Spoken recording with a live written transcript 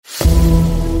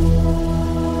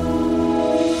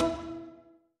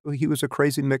He was a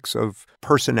crazy mix of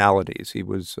personalities. He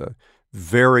was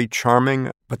very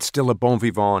charming, but still a bon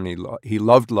vivant. He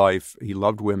loved life, he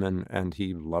loved women, and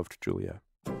he loved Julia.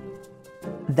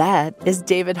 That is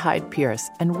David Hyde Pierce,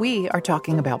 and we are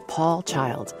talking about Paul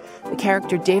Child, the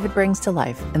character David brings to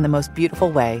life in the most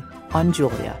beautiful way on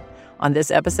Julia. On this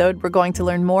episode, we're going to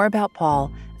learn more about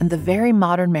Paul and the very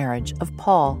modern marriage of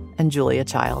Paul and Julia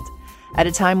Child. At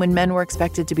a time when men were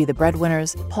expected to be the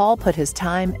breadwinners, Paul put his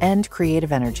time and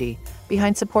creative energy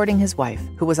behind supporting his wife,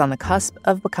 who was on the cusp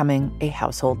of becoming a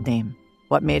household name.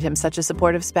 What made him such a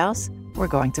supportive spouse? We're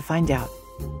going to find out.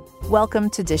 Welcome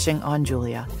to Dishing on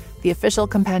Julia, the official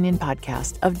companion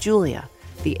podcast of Julia,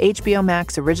 the HBO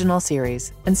Max original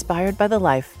series inspired by the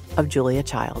life of Julia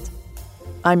Child.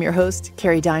 I'm your host,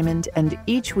 Carrie Diamond, and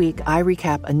each week I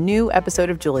recap a new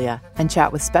episode of Julia and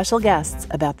chat with special guests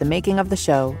about the making of the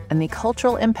show and the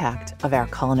cultural impact of our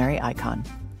culinary icon.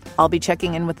 I'll be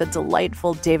checking in with the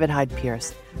delightful David Hyde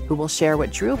Pierce, who will share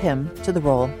what drew him to the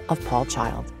role of Paul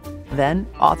Child. Then,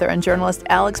 author and journalist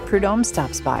Alex Prudhomme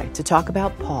stops by to talk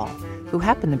about Paul, who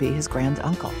happened to be his grand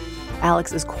uncle.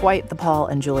 Alex is quite the Paul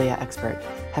and Julia expert,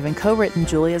 having co-written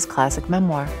Julia's classic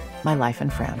memoir, My Life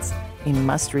in France, a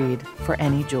must-read for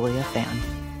any Julia fan.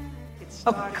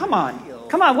 Oh, come on.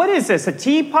 Come on, what is this, a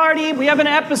tea party? We have an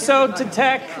episode to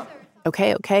tech.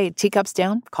 Okay, teacups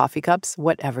down, coffee cups,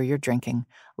 whatever you're drinking.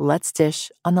 Let's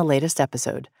dish on the latest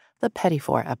episode, the Petit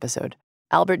Four episode.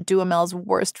 Albert Duhamel's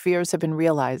worst fears have been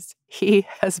realized. He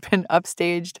has been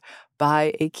upstaged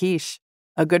by a quiche.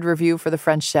 A good review for the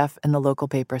French chef in the local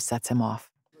paper sets him off.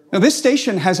 Now, this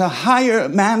station has a higher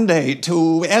mandate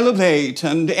to elevate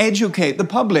and educate the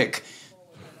public.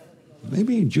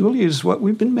 Maybe Julia's what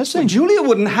we've been missing. Julia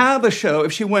wouldn't have a show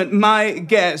if she weren't my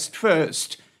guest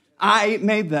first. I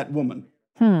made that woman.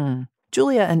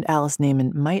 Julia and Alice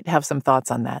Neiman might have some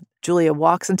thoughts on that. Julia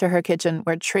walks into her kitchen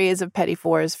where trays of Petit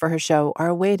Fours for her show are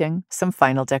awaiting some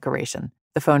final decoration.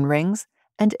 The phone rings,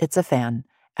 and it's a fan,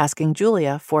 asking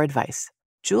Julia for advice.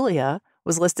 Julia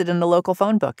was listed in the local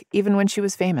phone book, even when she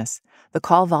was famous. The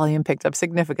call volume picked up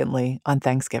significantly on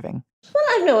Thanksgiving. Well,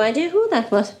 I've no idea who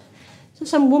that was. So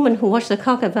some woman who watched the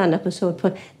Cock and Van episode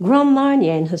put Grand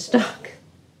Marnier in her stock.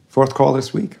 Fourth call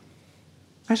this week.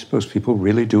 I suppose people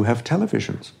really do have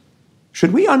televisions.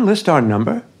 Should we unlist our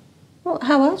number? Well,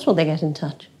 how else will they get in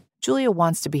touch? Julia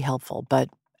wants to be helpful, but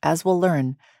as we'll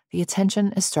learn, the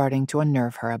attention is starting to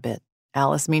unnerve her a bit.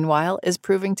 Alice, meanwhile, is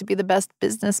proving to be the best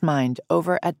business mind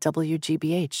over at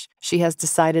WGBH. She has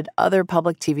decided other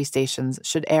public TV stations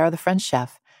should air The French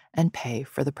Chef and pay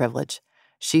for the privilege.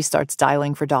 She starts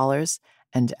dialing for dollars,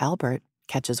 and Albert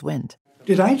catches wind.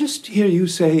 Did I just hear you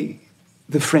say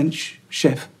the French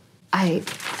chef? I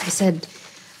said,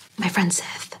 my friend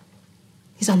Seth.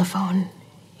 He's on the phone.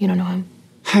 You don't know him?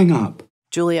 Hang up.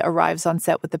 Julia arrives on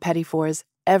set with the Petit Fours.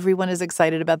 Everyone is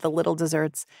excited about the little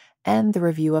desserts and the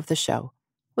review of the show,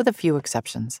 with a few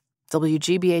exceptions.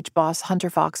 WGBH boss Hunter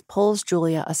Fox pulls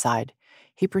Julia aside.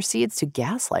 He proceeds to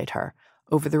gaslight her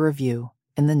over the review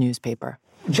in the newspaper.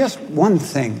 Just one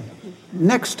thing.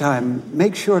 Next time,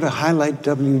 make sure to highlight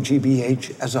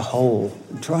WGBH as a whole.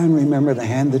 Try and remember the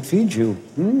hand that feeds you.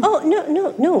 Oh,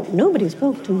 no. Nobody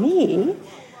spoke to me.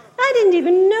 I didn't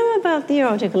even know about the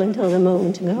article until a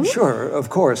moment ago. Sure, of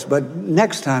course, but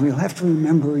next time you'll have to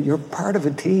remember you're part of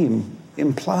a team.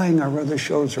 Implying our other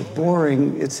shows are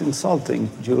boring, it's insulting,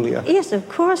 Julia. Yes, of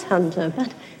course, Hunter,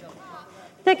 but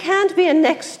there can't be a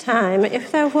next time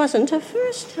if there wasn't a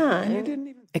first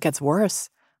time. It gets worse.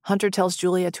 Hunter tells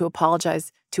Julia to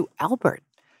apologize to Albert.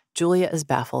 Julia is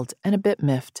baffled and a bit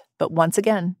miffed, but once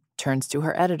again turns to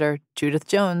her editor, Judith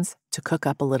Jones, to cook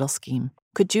up a little scheme.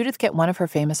 Could Judith get one of her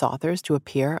famous authors to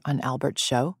appear on Albert's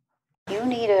show? You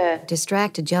need a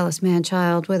distracted, jealous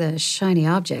man-child with a shiny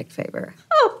object favor.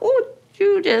 Oh,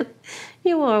 Judith,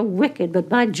 you are wicked, but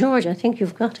by George, I think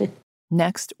you've got it.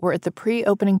 Next, we're at the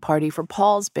pre-opening party for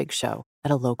Paul's big show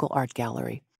at a local art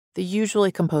gallery. The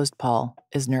usually composed Paul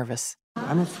is nervous.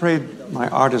 I'm afraid my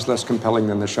art is less compelling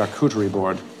than the charcuterie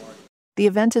board. The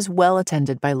event is well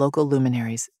attended by local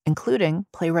luminaries, including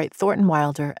playwright Thornton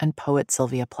Wilder and poet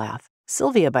Sylvia Plath.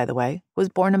 Sylvia, by the way, was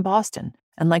born in Boston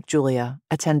and, like Julia,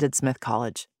 attended Smith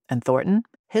College. And Thornton,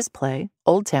 his play,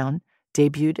 Old Town,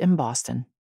 debuted in Boston.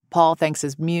 Paul thanks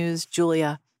his muse,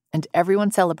 Julia, and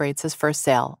everyone celebrates his first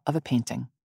sale of a painting.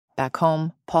 Back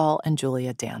home, Paul and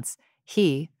Julia dance.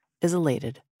 He is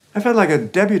elated. I felt like a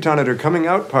debutante at her coming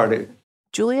out party.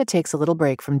 Julia takes a little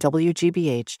break from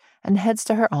WGBH and heads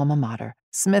to her alma mater,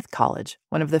 Smith College,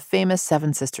 one of the famous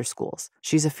Seven Sister schools.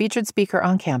 She's a featured speaker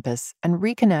on campus and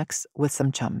reconnects with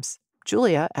some chums.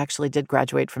 Julia actually did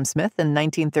graduate from Smith in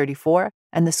 1934,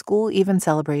 and the school even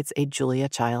celebrates a Julia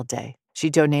Child Day. She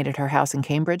donated her house in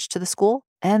Cambridge to the school,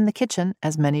 and the kitchen,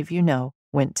 as many of you know,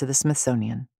 went to the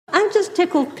Smithsonian. I'm just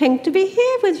tickled pink to be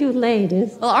here with you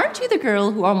ladies. Well, aren't you the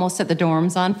girl who almost set the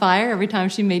dorms on fire every time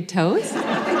she made toast?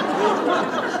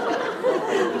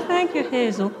 Thank you,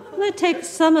 Hazel. It takes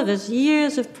some of us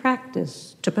years of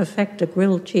practice to perfect a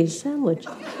grilled cheese sandwich.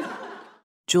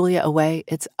 Julia away,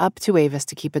 it's up to Avis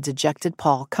to keep a dejected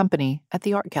Paul company at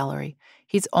the art gallery.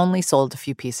 He's only sold a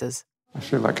few pieces. I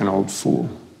feel like an old fool.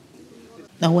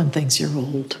 No one thinks you're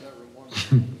old.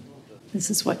 This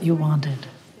is what you wanted.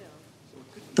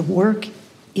 The work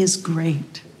is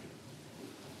great.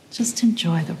 Just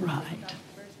enjoy the ride.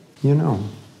 You know,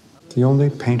 the only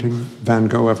painting Van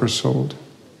Gogh ever sold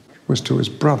was to his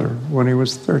brother when he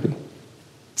was 30.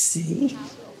 See?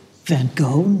 Van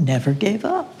Gogh never gave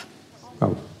up.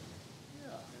 Oh,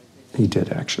 he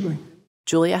did, actually.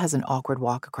 Julia has an awkward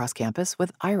walk across campus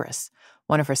with Iris,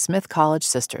 one of her Smith College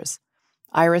sisters.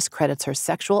 Iris credits her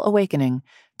sexual awakening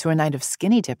to a night of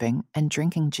skinny dipping and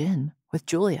drinking gin with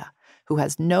Julia, who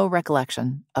has no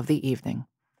recollection of the evening.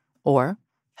 Or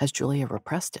has Julia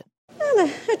repressed it? Well,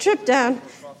 a trip down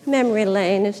memory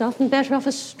lane is often better off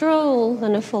a stroll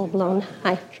than a full-blown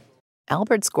hike.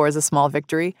 Albert scores a small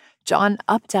victory. John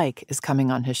Updike is coming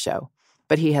on his show.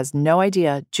 But he has no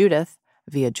idea Judith,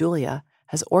 via Julia,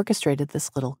 has orchestrated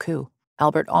this little coup.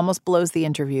 Albert almost blows the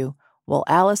interview, while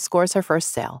Alice scores her first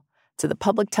sale to the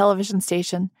public television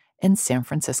station in San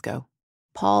Francisco.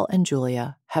 Paul and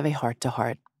Julia have a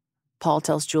heart-to-heart. Paul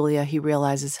tells Julia he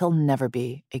realizes he'll never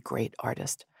be a great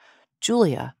artist.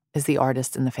 Julia is the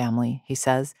artist in the family, he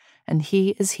says, and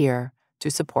he is here to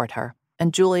support her.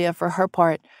 And Julia, for her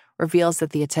part, reveals that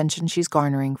the attention she's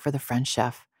garnering for the French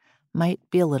chef might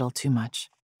be a little too much.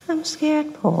 I'm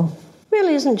scared, Paul.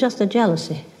 Really isn't just a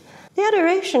jealousy. The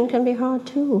adoration can be hard,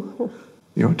 too.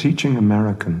 You're teaching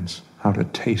Americans how to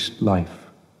taste life,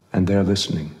 and they're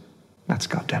listening. That's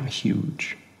goddamn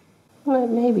huge. Well, it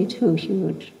may be too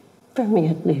huge. For me,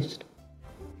 at least.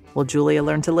 Will Julia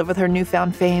learn to live with her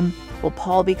newfound fame? Will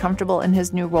Paul be comfortable in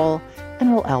his new role?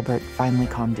 And will Albert finally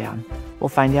calm down? We'll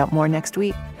find out more next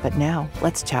week. But now,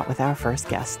 let's chat with our first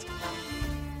guest.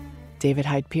 David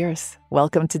Hyde Pierce,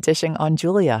 welcome to Dishing on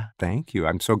Julia. Thank you.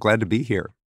 I'm so glad to be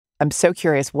here. I'm so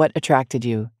curious, what attracted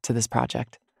you to this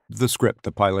project? The script,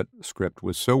 the pilot script,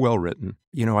 was so well written.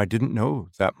 You know, I didn't know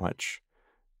that much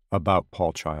about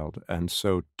Paul Child. And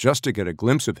so just to get a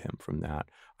glimpse of him from that,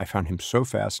 I found him so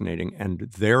fascinating. And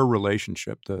their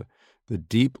relationship, the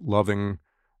deep, loving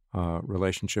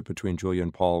relationship between Julia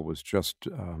and Paul was just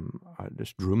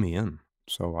drew me in.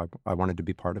 So I wanted to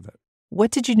be part of it.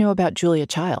 What did you know about Julia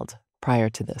Child prior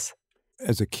to this?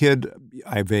 As a kid,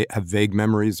 I have vague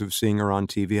memories of seeing her on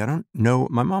TV. I don't know.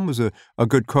 My mom was a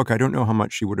good cook. I don't know how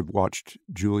much she would have watched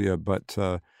Julia, but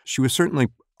she was certainly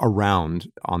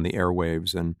around on the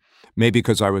airwaves. And maybe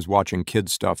because I was watching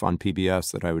kids stuff on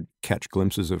PBS that I would catch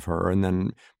glimpses of her. And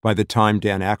then by the time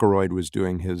Dan Aykroyd was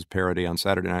doing his parody on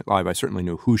Saturday Night Live, I certainly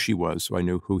knew who she was, so I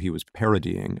knew who he was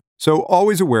parodying. So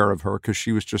always aware of her because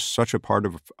she was just such a part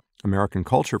of American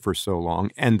culture for so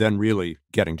long, and then really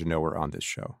getting to know her on this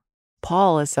show.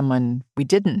 Paul is someone we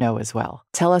didn't know as well.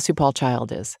 Tell us who Paul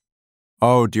Child is.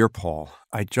 Oh, dear Paul.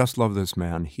 I just love this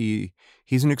man.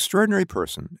 He's an extraordinary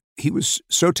person. He was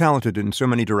so talented in so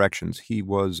many directions. He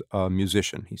was a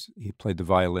musician. He played the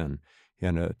violin. He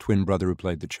had a twin brother who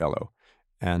played the cello.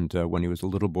 And when he was a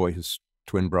little boy, his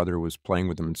twin brother was playing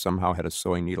with him and somehow had a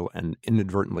sewing needle and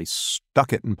inadvertently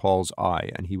stuck it in Paul's eye,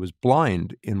 and he was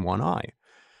blind in one eye.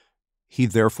 He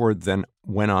therefore then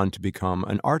went on to become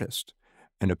an artist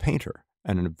and a painter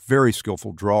and a very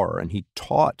skillful drawer, and he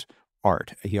taught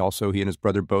art. He and his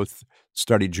brother both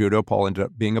studied judo. Paul ended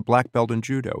up being a black belt in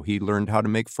judo. He learned how to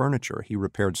make furniture. He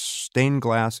repaired stained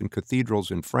glass in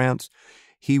cathedrals in France.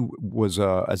 He was,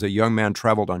 as a young man,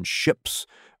 traveled on ships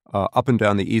up and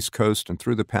down the East Coast and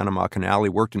through the Panama Canal. He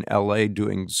worked in L.A.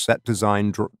 doing set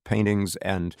design paintings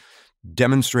and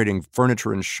demonstrating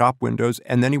furniture in shop windows.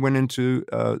 And then he went into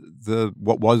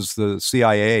what was the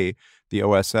CIA, the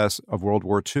OSS of World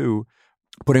War II,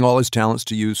 putting all his talents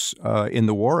to use in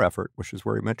the war effort, which is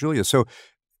where he met Julia. So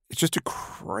it's just a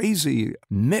crazy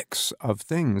mix of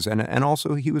things. And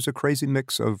also he was a crazy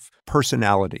mix of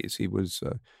personalities. He was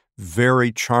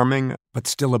very charming, but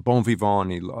still a bon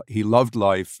vivant. He loved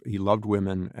life, he loved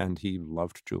women, and he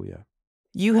loved Julia.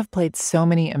 You have played so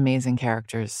many amazing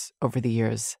characters over the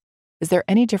years. Is there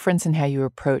any difference in how you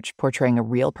approach portraying a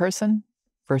real person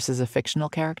versus a fictional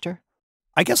character?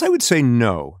 I guess I would say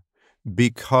no,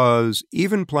 because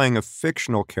even playing a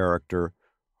fictional character,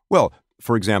 well,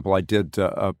 for example, I did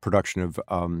a production of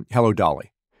Hello,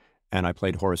 Dolly, and I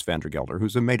played Horace Vandergelder,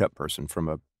 who's a made-up person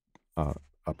from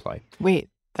a play. Wait,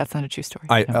 that's not a true story.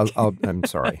 I'm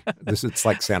sorry. It's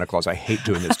like Santa Claus. I hate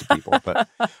doing this to people, but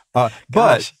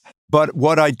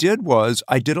what I did was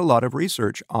I did a lot of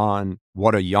research on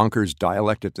what a Yonkers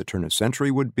dialect at the turn of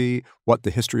century would be, what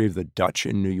the history of the Dutch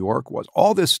in New York was,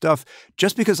 all this stuff,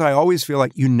 just because I always feel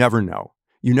like you never know.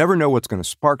 You never know what's going to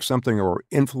spark something or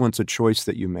influence a choice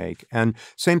that you make. And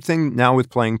same thing now with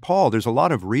playing Paul. There's a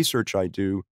lot of research I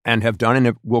do and have done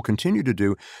and will continue to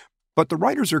do, but the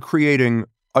writers are creating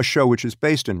a show which is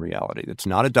based in reality. It's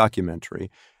not a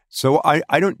documentary. So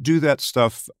I don't do that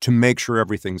stuff to make sure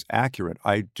everything's accurate.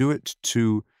 I do it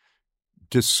to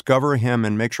discover him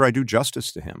and make sure I do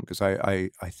justice to him because I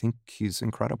think he's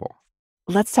incredible.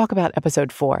 Let's talk about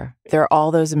episode 4. There are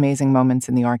all those amazing moments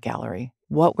in the art gallery.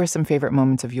 What were some favorite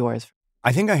moments of yours?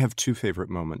 I think I have 2 favorite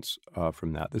moments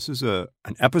from that. This is an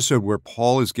episode where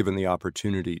Paul is given the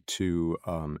opportunity to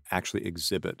actually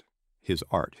exhibit his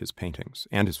art, his paintings,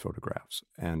 and his photographs.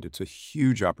 And it's a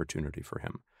huge opportunity for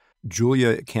him.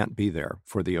 Julia can't be there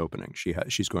for the opening.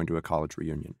 She's going to a college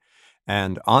reunion.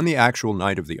 And on the actual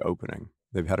night of the opening,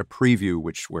 they've had a preview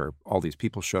where all these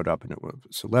people showed up and it was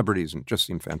celebrities and it just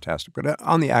seemed fantastic. But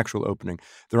on the actual opening,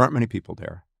 there aren't many people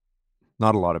there.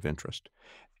 Not a lot of interest.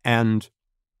 And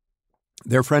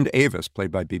their friend Avis,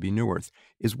 played by Bebe Neuwirth,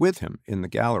 is with him in the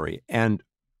gallery. And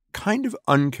kind of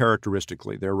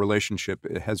uncharacteristically, their relationship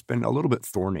has been a little bit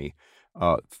thorny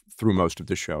through most of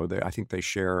the show. I think they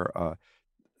share...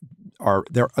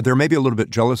 they're maybe a little bit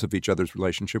jealous of each other's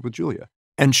relationship with Julia.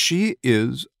 And she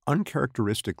is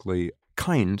uncharacteristically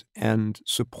kind and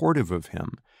supportive of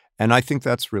him. And I think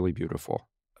that's really beautiful,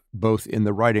 both in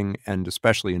the writing and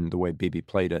especially in the way Bebe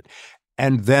played it.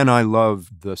 And then I love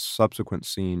the subsequent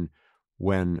scene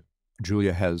when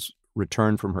Julia has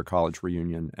returned from her college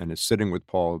reunion and is sitting with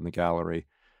Paul in the gallery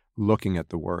looking at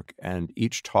the work and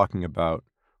each talking about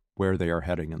where they are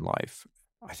heading in life.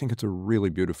 I think it's a really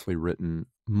beautifully written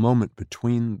moment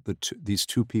between these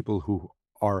two people who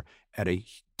are at a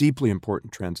deeply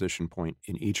important transition point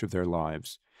in each of their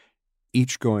lives,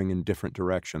 each going in different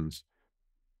directions,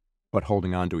 but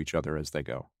holding on to each other as they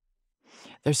go.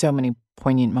 There's so many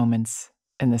poignant moments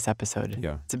in this episode.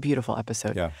 Yeah. It's a beautiful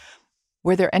episode. Yeah.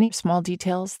 Were there any small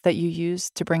details that you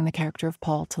used to bring the character of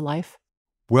Paul to life?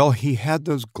 Well, he had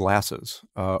those glasses.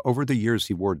 Over the years,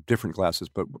 he wore different glasses,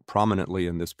 but prominently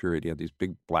in this period, he had these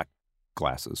big black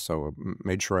glasses. So I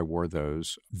made sure I wore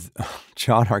those.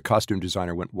 John, our costume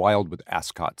designer, went wild with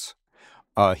ascots.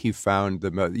 He found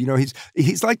the,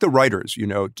 he's like the writers,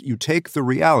 you take the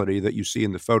reality that you see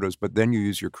in the photos, but then you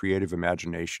use your creative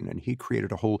imagination. And he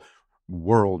created a whole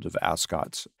world of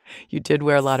ascots. You did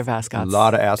wear a lot of ascots. A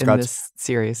lot of ascots. In this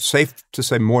series. Safe to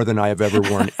say more than I have ever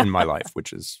worn in my life,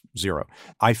 which is 0.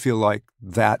 I feel like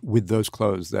that with those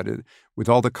clothes, with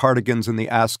all the cardigans and the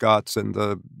ascots and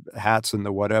the hats and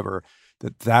the whatever,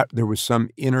 that there was some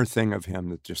inner thing of him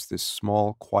that just this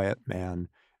small, quiet man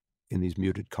in these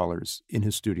muted colors in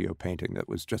his studio painting that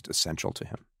was just essential to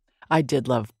him. I did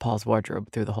love Paul's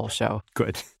wardrobe through the whole show.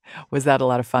 Good. Was that a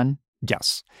lot of fun?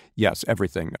 Yes,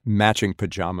 everything. Matching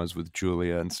pajamas with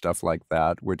Julia and stuff like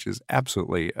that, which is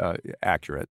absolutely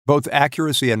accurate. Both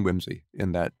accuracy and whimsy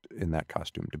in that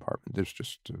costume department. It's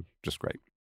just great.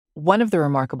 One of the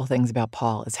remarkable things about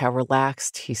Paul is how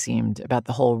relaxed he seemed about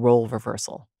the whole role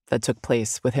reversal that took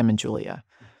place with him and Julia.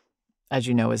 As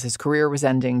you know, as his career was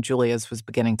ending, Julia's was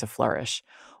beginning to flourish.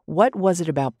 What was it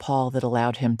about Paul that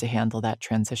allowed him to handle that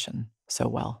transition so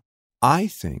well? I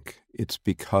think it's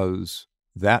because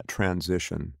that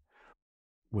transition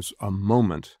was a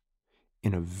moment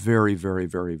in a very, very,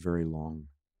 very, very long,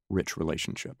 rich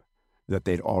relationship that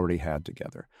they'd already had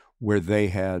together, where they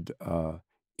had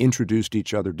introduced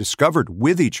each other, discovered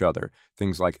with each other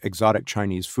things like exotic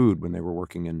Chinese food when they were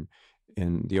working in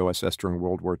the OSS during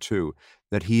World War II,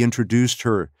 that he introduced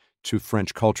her to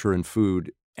French culture and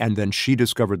food, and then she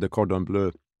discovered the cordon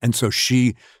bleu. And so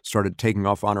she started taking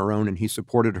off on her own, and he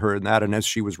supported her in that. And as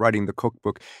she was writing the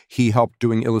cookbook, he helped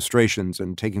doing illustrations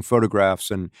and taking photographs.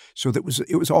 And so it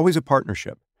was always a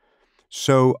partnership.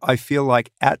 So I feel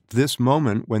like at this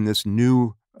moment, when this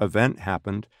new event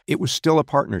happened, it was still a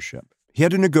partnership. He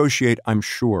had to negotiate, I'm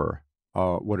sure,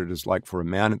 what it is like for a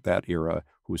man at that era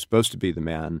who was supposed to be the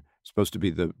man, supposed to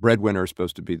be the breadwinner,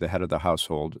 supposed to be the head of the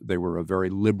household. They were a very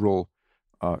liberal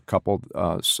couple,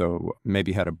 so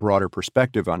maybe had a broader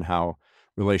perspective on how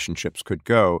relationships could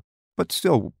go. But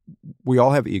still, we all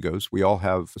have egos. We all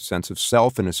have a sense of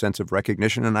self and a sense of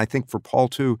recognition. And I think for Paul,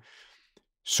 too,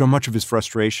 so much of his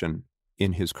frustration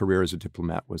in his career as a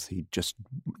diplomat was he just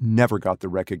never got the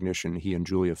recognition he and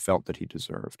Julia felt that he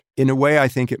deserved. In a way, I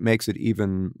think it makes it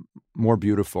even more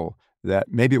beautiful that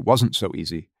maybe it wasn't so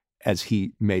easy as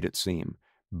he made it seem,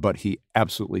 but he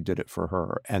absolutely did it for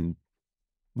her and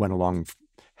went along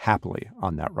happily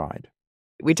on that ride.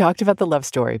 We talked about the love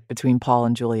story between Paul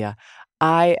and Julia.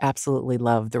 I absolutely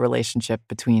love the relationship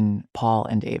between Paul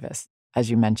and Avis. As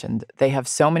you mentioned, they have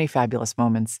so many fabulous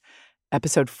moments.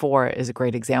 Episode 4 is a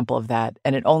great example of that,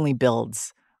 and it only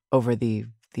builds over the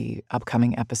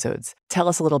upcoming episodes. Tell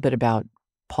us a little bit about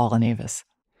Paul and Avis.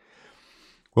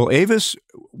 Well, Avis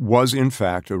was, in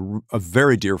fact, a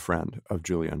very dear friend of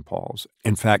Julia and Paul's.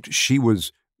 In fact, she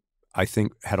was, I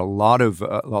think, had a lot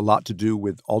to do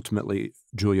with ultimately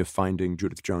Julia finding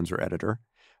Judith Jones, her editor,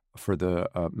 for the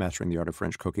Mastering the Art of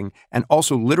French Cooking, and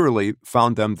also literally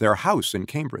found them their house in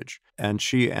Cambridge. And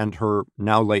she and her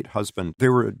now late husband, they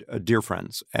were dear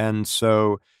friends. And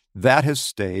so that has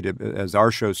stayed. As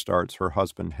our show starts, her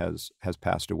husband has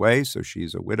passed away, so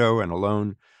she's a widow and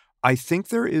alone. I think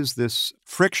there is this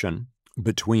friction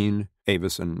between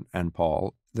Avis and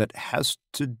Paul that has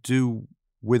to do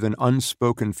with an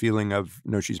unspoken feeling of,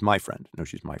 no, she's my friend. No,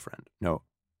 she's my friend. No,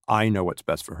 I know what's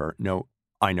best for her. No,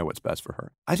 I know what's best for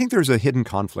her. I think there's a hidden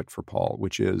conflict for Paul,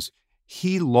 which is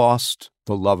he lost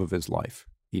the love of his life.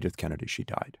 Edith Kennedy, she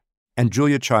died. And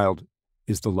Julia Child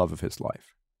is the love of his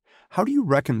life. How do you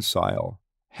reconcile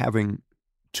having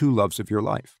two loves of your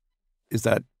life? Is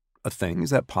that a thing? Is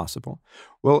that possible?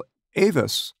 Well,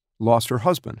 Avis lost her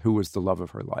husband, who was the love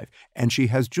of her life. And she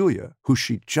has Julia, who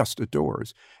she just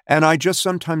adores. And I just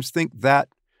sometimes think that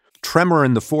tremor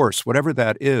in the force, whatever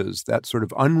that is, that sort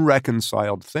of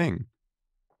unreconciled thing,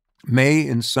 may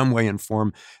in some way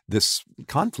inform this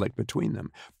conflict between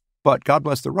them. But God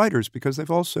bless the writers, because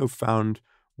they've also found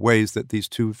ways that these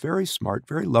two very smart,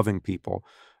 very loving people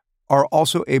are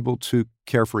also able to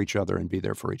care for each other and be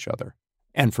there for each other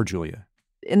and for Julia.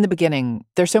 In the beginning,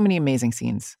 there's so many amazing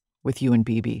scenes with you and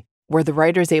Bibi. Were the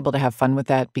writers able to have fun with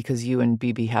that because you and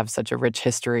Bibi have such a rich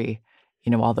history,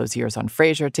 all those years on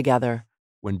Frasier together?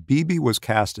 When Bibi was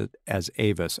casted as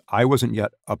Avis, I wasn't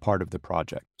yet a part of the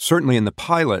project. Certainly in the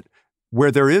pilot,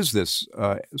 where there is this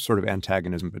sort of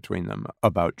antagonism between them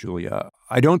about Julia,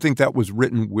 I don't think that was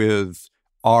written with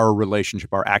our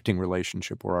relationship, our acting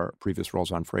relationship, or our previous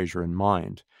roles on Frasier in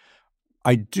mind.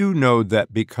 I do know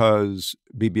that because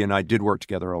Bibi and I did work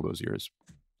together all those years,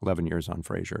 11 years on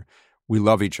Frasier, we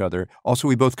love each other. Also,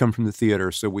 we both come from the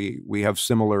theater, so we have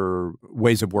similar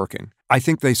ways of working. I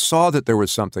think they saw that there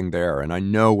was something there, and I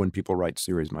know when people write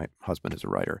series, my husband is a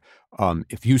writer,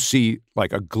 if you see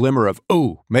like a glimmer of,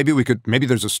 maybe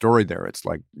there's a story there. It's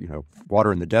like,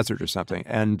 water in the desert or something.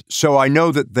 And so I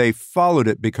know that they followed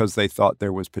it because they thought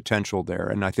there was potential there.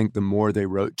 And I think the more they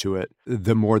wrote to it,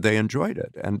 the more they enjoyed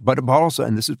it. But also,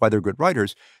 and this is why they're good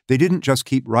writers, they didn't just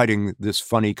keep writing this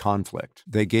funny conflict.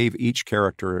 They gave each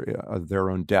character their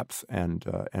own depth and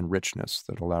richness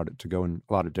that allowed it to go in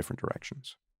a lot of different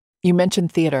directions. You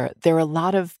mentioned theater. There are a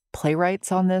lot of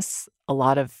playwrights on this, a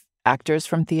lot of actors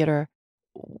from theater.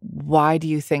 Why do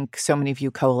you think so many of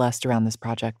you coalesced around this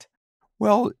project?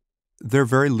 Well, they're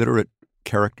very literate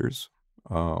characters,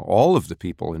 all of the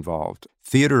people involved.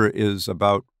 Theater is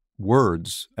about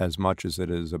words as much as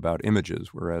it is about images,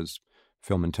 whereas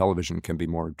film and television can be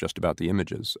more just about the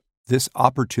images. This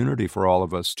opportunity for all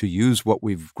of us to use what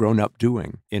we've grown up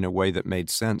doing in a way that made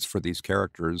sense for these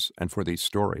characters and for these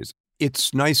stories.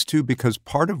 It's nice, too, because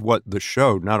part of what the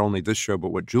show, not only this show,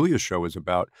 but what Julia's show is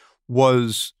about,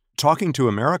 was talking to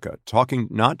America, talking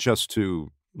not just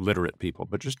to literate people,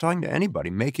 but just talking to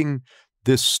anybody, making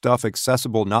this stuff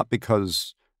accessible, not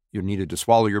because you needed to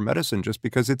swallow your medicine, just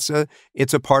because it's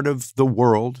a part of the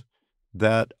world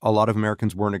that a lot of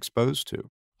Americans weren't exposed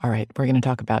to. All right, we're going to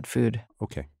talk about food.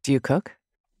 Okay. Do you cook?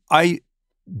 I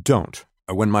don't.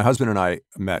 When my husband and I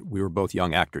met, we were both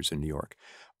young actors in New York.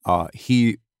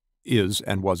 He is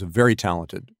and was a very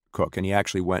talented cook, and he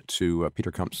actually went to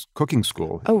Peter Kump's cooking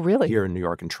school here in New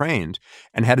York and trained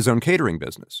and had his own catering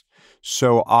business.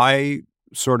 So I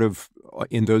sort of,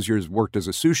 in those years, worked as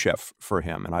a sous chef for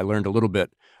him, and I learned a little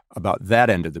bit about that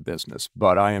end of the business.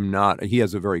 But I am not, he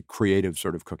has a very creative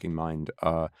sort of cooking mind,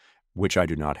 which I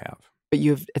do not have. But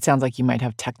it sounds like you might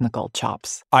have technical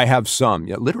chops. I have some,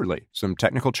 literally some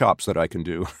technical chops that I can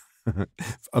do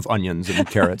of onions and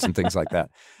carrots and things like that.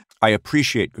 I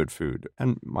appreciate good food,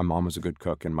 and my mom was a good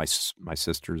cook, and my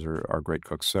sisters are great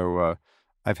cooks. So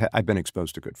I've been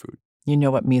exposed to good food. You know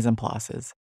what mise en place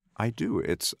is? I do.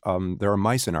 It's there are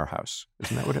mice in our house.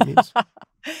 Isn't that what it means?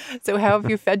 So how have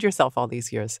you fed yourself all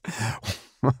these years?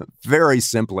 Very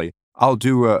simply, I'll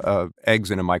do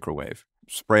eggs in a microwave.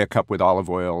 Spray a cup with olive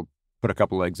oil, put a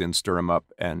couple eggs in, stir them up,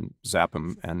 and zap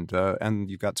them, and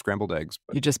you've got scrambled eggs.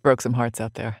 But You just broke some hearts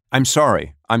out there. I'm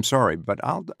sorry, but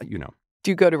I'll.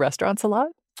 Do you go to restaurants a lot?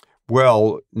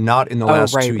 Well, not in the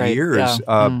last 2 years,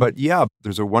 Yeah. but yeah,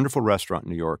 there's a wonderful restaurant in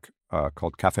New York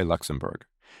called Café Luxembourg.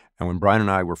 And when Brian and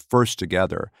I were first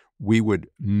together, we would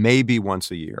maybe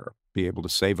once a year be able to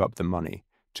save up the money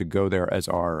to go there as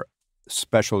our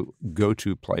special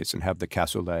go-to place and have the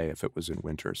cassoulet if it was in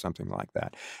winter or something like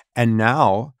that. And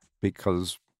now,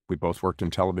 because we both worked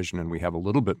in television and we have a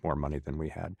little bit more money than we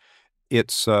had,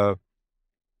 it's one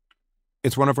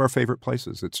of our favorite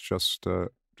places. It's just a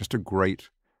great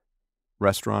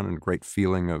restaurant and great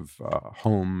feeling of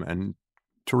home and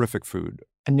terrific food.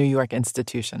 A New York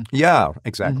institution. Yeah,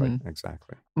 exactly.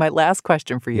 My last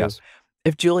question for you. Yes.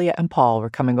 If Julia and Paul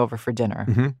were coming over for dinner,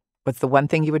 Mhm. what's the one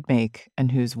thing you would make,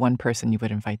 and who's one person you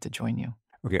would invite to join you?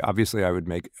 Okay, obviously I would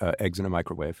make eggs in a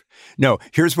microwave. No,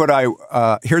 here's what I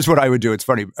would do. It's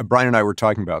funny. Brian and I were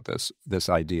talking about this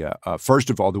idea. First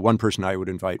of all, the one person I would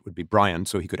invite would be Brian,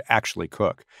 so he could actually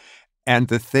cook. And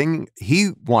the thing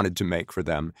he wanted to make for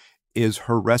them is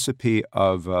her recipe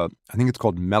of, I think it's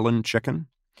called melon chicken,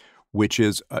 which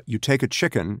is you take a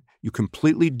chicken, you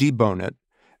completely debone it,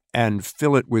 and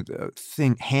fill it with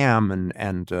ham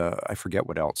and I forget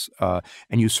what else.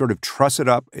 And you sort of truss it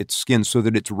up, its skin, so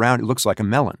that it's round. It looks like a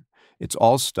melon. It's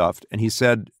all stuffed. And he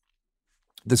said,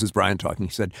 this is Brian talking,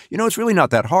 he said, it's really not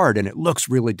that hard, and it looks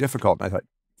really difficult. And I thought,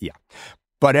 yeah.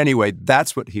 But anyway,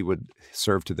 that's what he would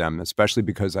serve to them, especially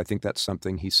because I think that's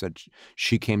something he said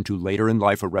she came to later in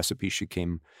life, a recipe she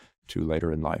came to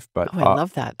later in life. But I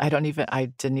love that. I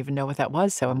didn't even know what that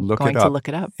was, so I'm going to look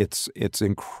it up. It's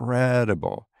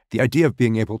incredible. The idea of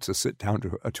being able to sit down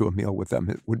to a meal with them,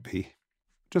 it would be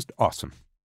just awesome.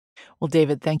 Well,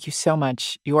 David, thank you so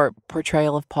much. Your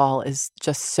portrayal of Paul is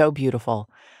just so beautiful,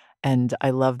 and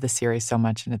I love the series so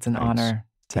much, and it's an honor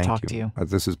to talk to you.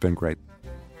 This has been great.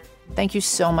 Thank you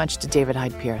so much to David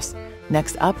Hyde Pierce.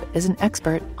 Next up is an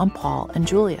expert on Paul and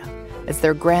Julia. It's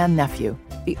their grandnephew,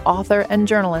 the author and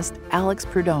journalist Alex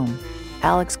Prudhomme.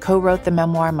 Alex co-wrote the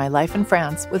memoir My Life in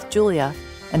France with Julia,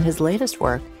 and his latest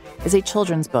work is a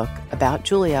children's book about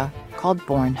Julia called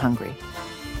Born Hungry.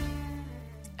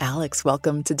 Alex,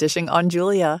 welcome to Dishing on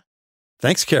Julia.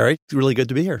 Thanks, Carrie. It's really good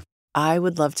to be here. I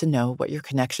would love to know what your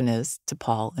connection is to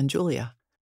Paul and Julia.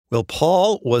 Well,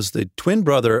 Paul was the twin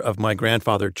brother of my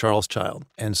grandfather, Charles Child,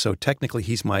 and so technically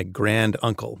he's my grand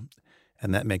uncle,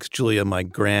 and that makes Julia my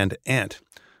grand aunt,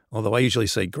 although I usually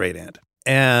say great aunt.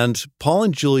 And Paul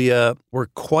and Julia were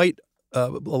quite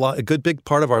a good big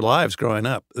part of our lives growing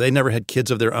up. They never had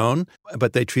kids of their own,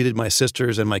 but they treated my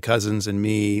sisters and my cousins and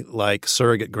me like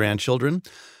surrogate grandchildren.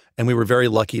 And we were very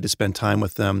lucky to spend time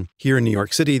with them here in New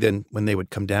York City, then when they would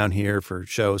come down here for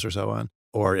shows or so on,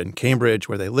 or in Cambridge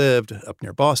where they lived, up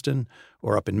near Boston,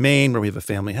 or up in Maine where we have a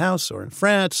family house, or in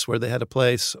France where they had a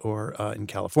place, or in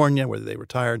California where they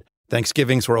retired.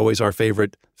 Thanksgivings were always our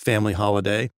favorite family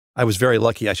holiday. I was very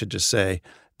lucky, I should just say,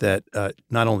 that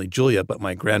not only Julia, but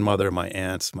my grandmother, my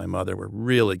aunts, my mother were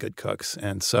really good cooks.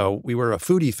 And so we were a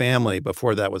foodie family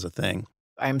before that was a thing.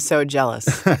 I'm so jealous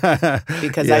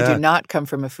because I do not come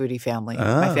from a foodie family.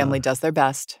 My family does their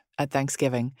best at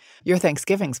Thanksgiving. Your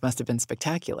Thanksgivings must have been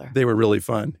spectacular. They were really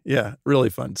fun. Yeah,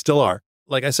 really fun. Still are.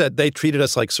 Like I said, they treated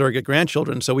us like surrogate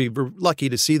grandchildren, so we were lucky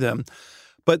to see them.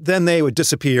 But then they would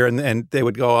disappear and they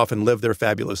would go off and live their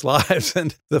fabulous lives.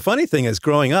 And the funny thing is,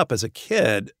 growing up as a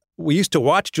kid, we used to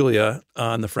watch Julia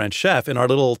on The French Chef in our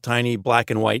little tiny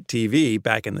black and white TV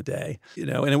back in the day,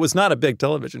 and it was not a big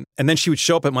television. And then she would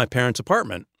show up at my parents'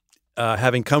 apartment,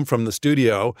 having come from the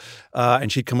studio,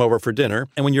 and she'd come over for dinner.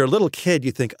 And when you're a little kid,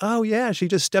 you think, oh, yeah, she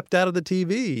just stepped out of the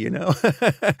TV,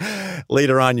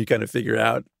 Later on, you kind of figure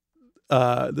out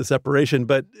the separation.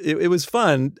 But it was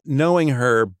fun knowing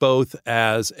her both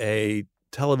as a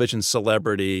television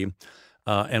celebrity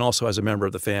and also as a member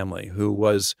of the family who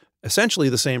was essentially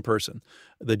the same person.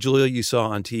 The Julia you saw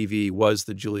on TV was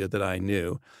the Julia that I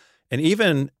knew. And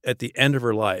even at the end of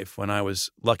her life, when I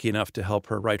was lucky enough to help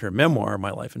her write her memoir,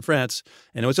 My Life in France,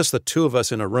 and it was just the two of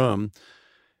us in a room,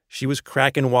 she was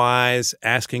cracking wise,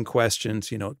 asking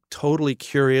questions, totally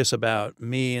curious about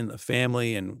me and the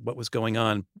family and what was going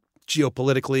on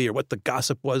geopolitically or what the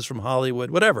gossip was from Hollywood,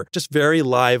 whatever. Just very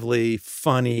lively,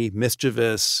 funny,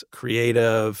 mischievous,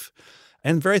 creative,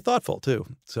 and very thoughtful, too.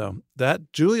 So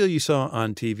that Julia you saw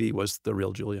on TV was the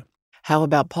real Julia. How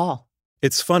about Paul?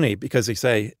 It's funny because they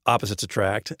say opposites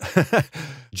attract.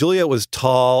 Julia was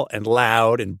tall and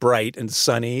loud and bright and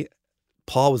sunny.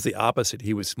 Paul was the opposite.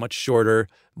 He was much shorter,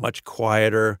 much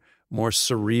quieter, more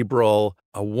cerebral,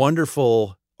 a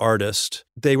wonderful artist.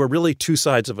 They were really two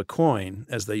sides of a coin,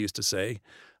 as they used to say.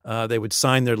 They would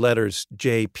sign their letters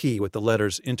JP with the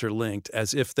letters interlinked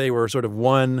as if they were sort of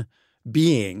one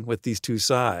being with these two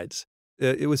sides.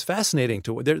 It was fascinating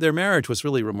their marriage was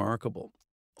really remarkable,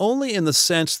 only in the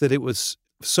sense that it was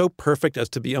so perfect as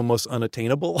to be almost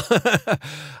unattainable.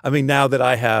 I mean, now that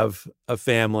I have a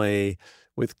family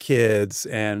with kids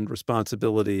and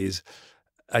responsibilities,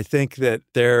 I think that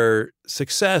their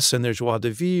success and their joie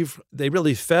de vivre, they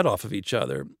really fed off of each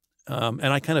other. And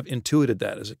I kind of intuited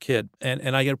that as a kid.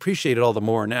 And I appreciate it all the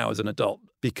more now as an adult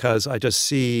because I just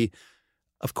see,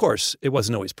 of course, it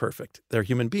wasn't always perfect. They're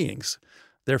human beings.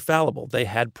 They're fallible. They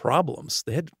had problems.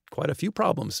 They had quite a few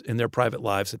problems in their private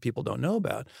lives that people don't know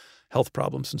about, health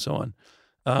problems and so on.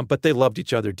 But they loved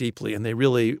each other deeply, and they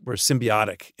really were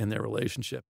symbiotic in their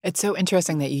relationship. It's so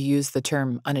interesting that you use the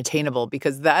term unattainable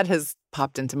because that has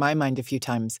popped into my mind a few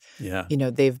times. Yeah. You know,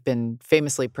 they've been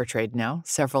famously portrayed now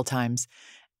several times.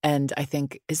 And I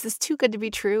think, is this too good to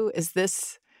be true? Is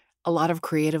this a lot of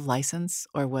creative license,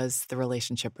 or was the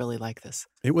relationship really like this?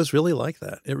 It was really like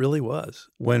that. It really was.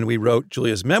 When we wrote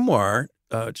Julia's memoir,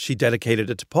 she dedicated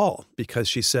it to Paul because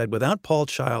she said, without Paul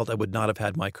Child, I would not have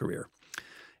had my career.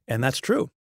 And that's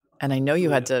true. And I know you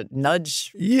had to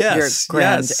nudge your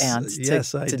grand aunt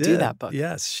to do that book.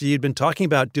 Yes, she had been talking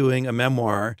about doing a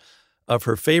memoir of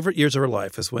her favorite years of her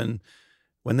life is when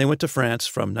they went to France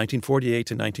from 1948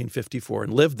 to 1954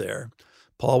 and lived there.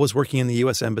 Paul was working in the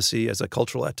U.S. Embassy as a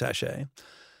cultural attaché.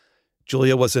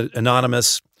 Julia was an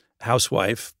anonymous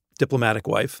housewife, diplomatic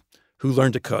wife, who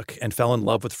learned to cook and fell in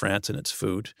love with France and its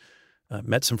food,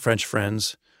 met some French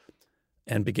friends,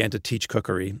 and began to teach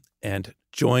cookery and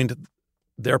joined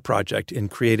their project in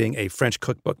creating a French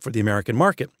cookbook for the American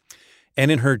market.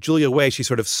 And in her Julia way, she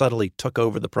sort of subtly took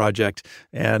over the project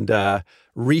and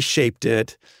reshaped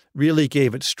it, really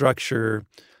gave it structure,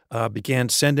 began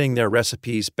sending their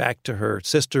recipes back to her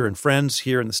sister and friends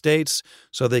here in the States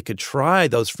so they could try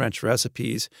those French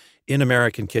recipes in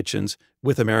American kitchens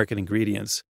with American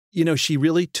ingredients. You know, she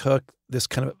really took this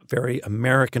kind of very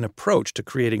American approach to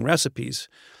creating recipes.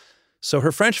 So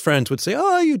her French friends would say,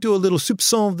 oh, you do a little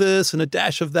soupçon of this and a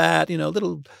dash of that, you know,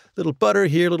 little butter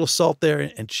here, little salt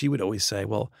there. And she would always say,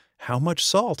 well, how much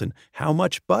salt and how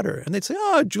much butter? And they'd say,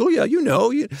 oh, Julia, you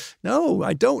know. No,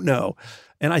 I don't know.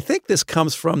 And I think this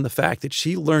comes from the fact that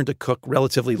she learned to cook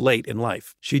relatively late in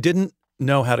life. She didn't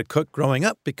know how to cook growing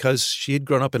up because she had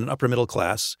grown up in an upper middle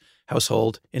class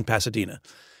household in Pasadena.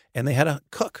 And they had a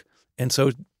cook. And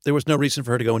so there was no reason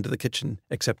for her to go into the kitchen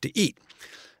except to eat.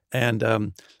 And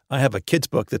I have a kid's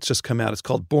book that's just come out. It's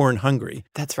called Born Hungry.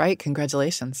 That's right.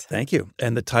 Congratulations. Thank you.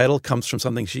 And the title comes from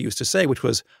something she used to say, which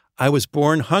was, I was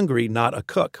born hungry, not a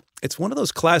cook. It's one of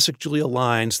those classic Julia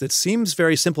lines that seems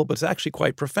very simple, but it's actually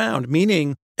quite profound,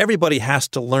 meaning everybody has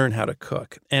to learn how to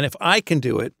cook. And if I can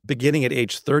do it beginning at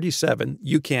age 37,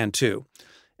 you can too.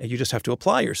 And you just have to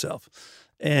apply yourself.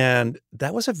 And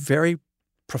that was a very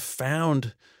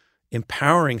profound,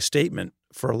 empowering statement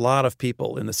for a lot of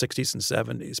people in the 60s and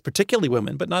 70s, particularly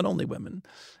women, but not only women.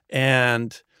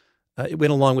 And it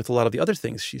went along with a lot of the other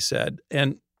things she said.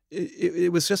 And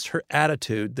it was just her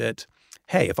attitude that,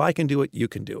 hey, if I can do it, you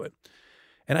can do it.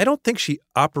 And I don't think she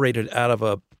operated out of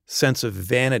a sense of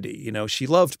vanity. You know, she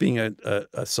loved being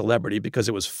a celebrity because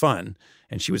it was fun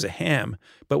and she was a ham.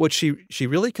 But what she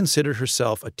really considered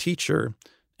herself a teacher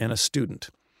and a student.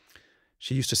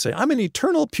 She used to say, I'm an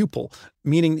eternal pupil,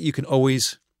 meaning that you can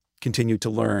always continue to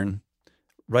learn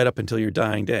right up until your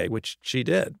dying day, which she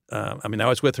did. I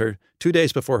was with her 2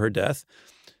 days before her death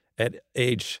at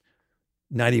age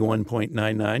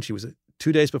 91.99. She was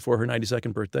 2 days before her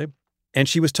 92nd birthday. And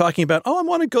she was talking about, I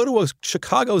want to go to a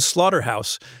Chicago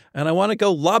slaughterhouse and I want to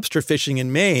go lobster fishing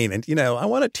in Maine. And, I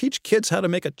want to teach kids how to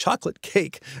make a chocolate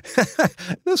cake.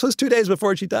 This was 2 days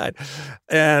before she died.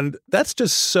 And that's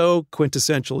just so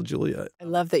quintessential Julia. I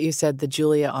love that you said the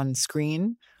Julia on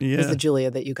screen was the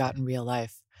Julia that you got in real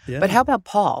life. Yeah. But how about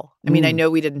Paul? I mean, I know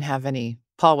we didn't have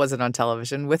Paul wasn't on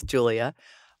television with Julia.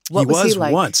 What was he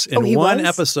like? Once. In one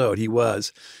episode, he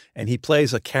was. And he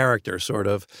plays a character, sort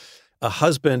of a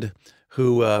husband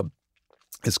who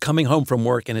is coming home from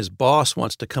work and his boss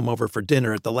wants to come over for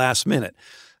dinner at the last minute.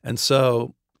 And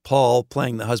so Paul,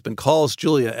 playing the husband, calls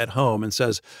Julia at home and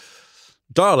says,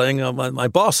 darling, my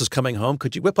boss is coming home.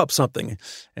 Could you whip up something?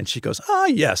 And she goes,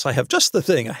 yes, I have just the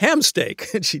thing, a ham steak.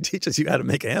 And she teaches you how to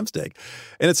make a ham steak.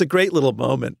 And it's a great little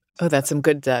moment. Oh, that's some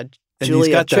good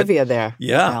Julia trivia there,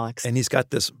 Alex. And he's got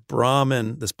this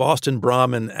Boston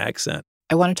Brahmin accent.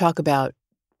 I want to talk about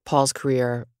Paul's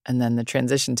career and then the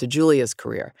transition to Julia's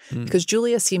career, because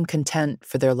Julia seemed content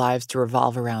for their lives to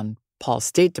revolve around Paul's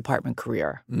State Department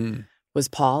career. Was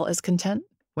Paul as content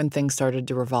when things started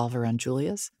to revolve around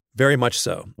Julia's? Very much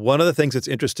so. One of the things that's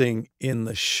interesting in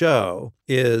the show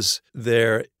is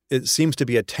it seems to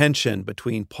be a tension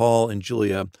between Paul and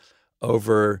Julia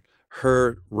over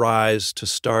her rise to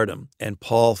stardom and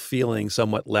Paul feeling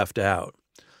somewhat left out.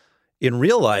 In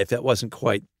real life, that wasn't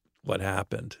quite what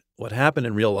happened. What happened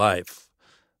in real life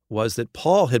was that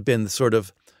Paul had been sort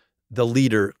of the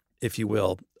leader, if you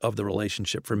will, of the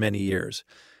relationship for many years.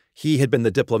 He had been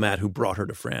the diplomat who brought her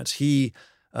to France. He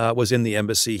was in the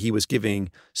embassy. He was giving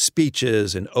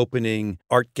speeches and opening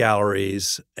art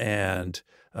galleries and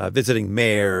visiting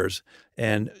mayors,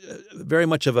 and very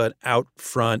much of an out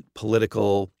front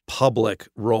political public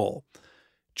role.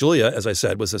 Julia, as I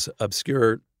said, was this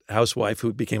obscure housewife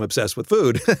who became obsessed with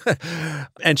food.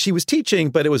 And she was teaching,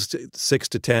 but it was 6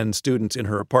 to 10 students in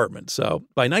her apartment. So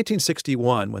by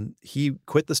 1961, when he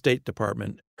quit the State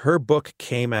Department, her book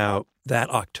came out that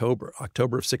October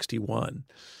of 61.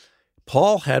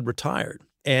 Paul had retired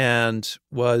and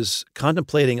was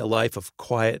contemplating a life of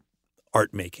quiet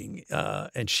art making.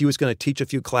 And she was going to teach a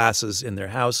few classes in their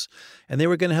house, and they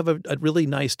were going to have a really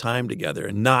nice time together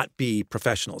and not be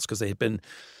professionals, because they had been,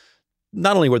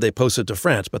 not only were they posted to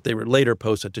France, but they were later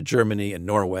posted to Germany and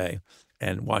Norway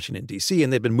and Washington, D.C.,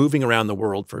 and they'd been moving around the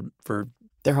world for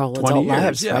their whole 20 adult years.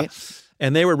 lives, Yeah. right?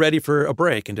 And they were ready for a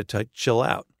break and to chill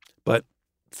out. But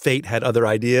fate had other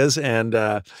ideas, and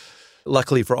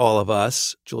luckily for all of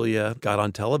us, Julia got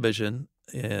on television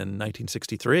in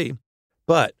 1963.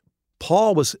 But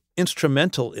Paul was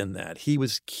instrumental in that. He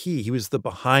was key. He was the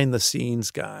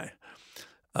behind-the-scenes guy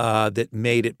that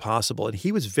made it possible. And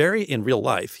he was in real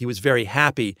life, he was very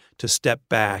happy to step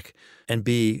back and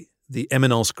be the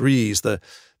eminence grise,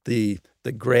 the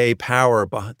gray power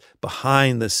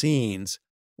behind the scenes.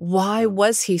 Why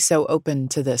was he so open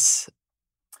to this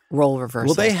role reversal?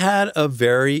 Well, they had a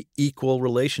very equal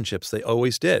relationships. They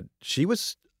always did. She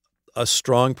was a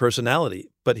strong personality,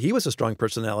 but he was a strong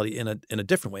personality in a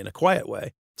different way, in a quiet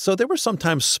way. So there were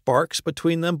sometimes sparks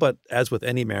between them, but as with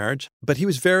any marriage. But he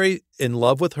was very in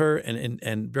love with her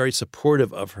and very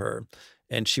supportive of her.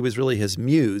 And she was really his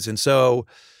muse. And so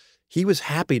he was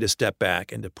happy to step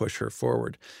back and to push her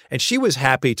forward. And she was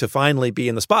happy to finally be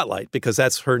in the spotlight, because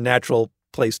that's her natural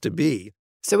place to be.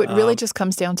 So it really just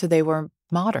comes down to they were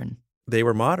modern. They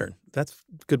were modern. That's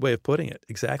a good way of putting it.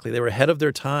 Exactly. They were ahead of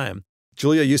their time.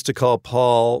 Julia used to call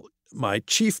Paul my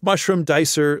chief mushroom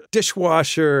dicer,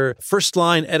 dishwasher,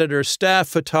 first-line editor, staff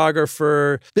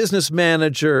photographer, business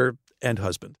manager, and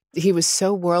husband. He was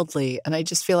so worldly, and I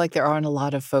just feel like there aren't a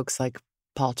lot of folks like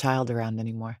Paul Child around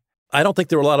anymore. I don't think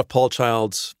there were a lot of Paul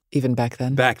Childs even back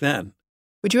then.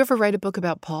 Would you ever write a book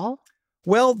about Paul?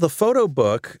 Well, the photo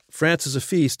book, France is a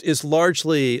Feast, is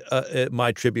largely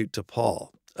my tribute to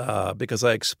Paul, because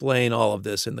I explain all of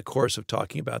this in the course of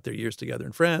talking about their years together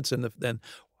in France, and then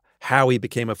how he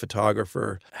became a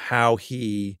photographer, how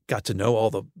he got to know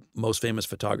all the most famous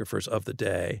photographers of the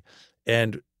day.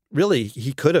 And really,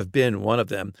 he could have been one of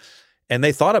them. And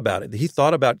they thought about it. He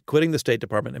thought about quitting the State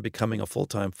Department and becoming a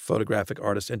full-time photographic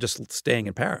artist and just staying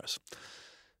in Paris.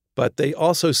 But they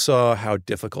also saw how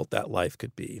difficult that life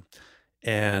could be.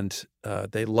 And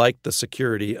they liked the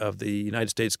security of the United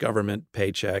States government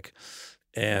paycheck.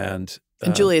 And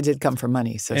Julia did come from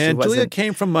money, so Julia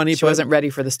came from money. She wasn't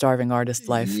ready for the starving artist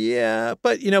life. Yeah,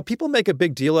 but people make a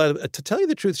big deal out of it. To tell you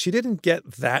the truth, she didn't get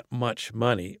that much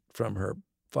money from her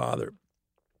father.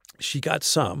 She got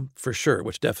some, for sure,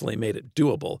 which definitely made it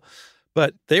doable.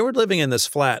 But they were living in this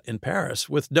flat in Paris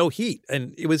with no heat,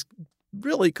 and it was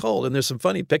really cold. And there's some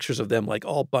funny pictures of them like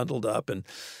all bundled up. And,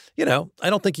 I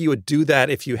don't think you would do that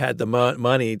if you had the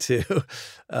money to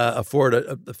afford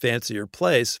a fancier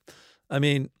place. I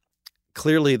mean,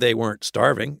 clearly they weren't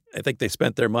starving. I think they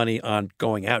spent their money on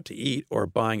going out to eat or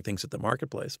buying things at the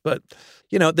marketplace. But,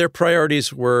 their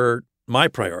priorities were my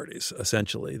priorities,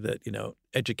 essentially, that,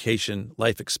 education,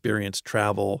 life experience,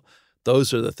 travel,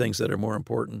 those are the things that are more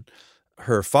important.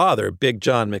 Her father, Big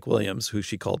John McWilliams, who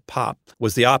she called Pop,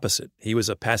 was the opposite. He was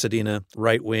a Pasadena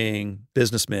right-wing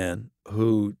businessman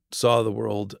who saw the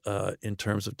world in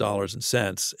terms of dollars and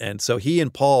cents. And so he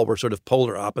and Paul were sort of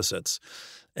polar opposites.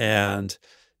 And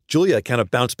Julia kind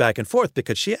of bounced back and forth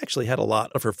because she actually had a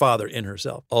lot of her father in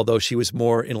herself, although she was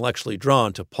more intellectually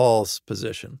drawn to Paul's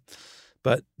position.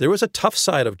 But there was a tough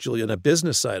side of Julia and a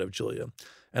business side of Julia.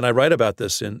 And I write about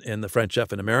this in The French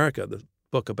Chef in America, the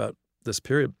book about this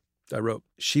period I wrote.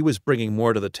 She was bringing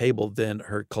more to the table than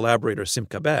her collaborator,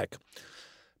 Simca Beck,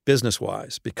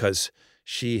 business-wise, because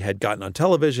she had gotten on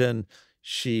television.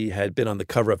 She had been on the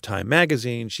cover of Time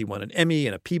magazine. She won an Emmy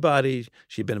and a Peabody.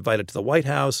 She'd been invited to the White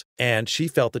House. And she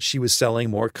felt that she was selling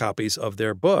more copies of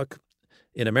their book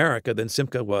in America than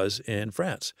Simca was in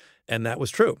France. And that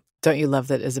was true. Don't you love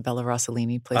that Isabella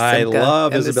Rossellini plays Simca? I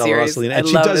love Isabella Rossellini. And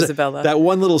she does Isabella. That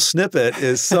one little snippet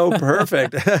is so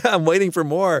perfect. I'm waiting for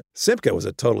more. Simca was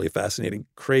a totally fascinating,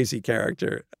 crazy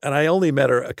character. And I only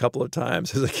met her a couple of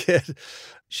times as a kid.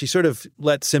 She sort of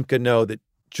let Simca know that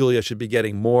Julia should be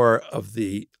getting more of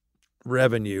the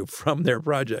revenue from their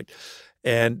project.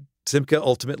 And Simca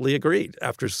ultimately agreed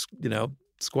after,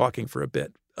 squawking for a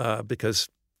bit because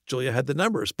Julia had the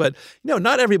numbers. But,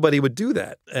 not everybody would do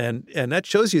that. And that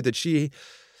shows you that she,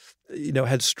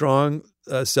 had strong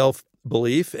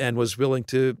self-belief and was willing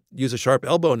to use a sharp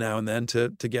elbow now and then to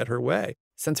get her way.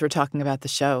 Since we're talking about the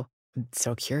show, I'm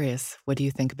so curious. What do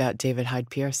you think about David Hyde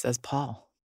Pierce as Paul?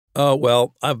 Oh,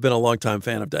 well, I've been a longtime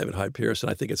fan of David Hyde Pierce, and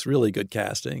I think it's really good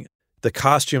casting. The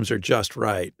costumes are just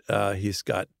right. He's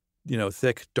got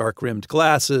thick, dark-rimmed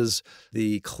glasses,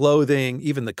 the clothing,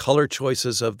 even the color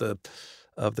choices of the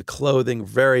clothing,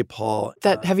 very Paul.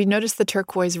 Have you noticed the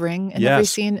turquoise ring in yes. every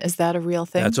scene? Is that a real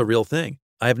thing? That's a real thing.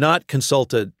 I have not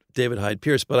consulted David Hyde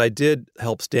Pierce, but I did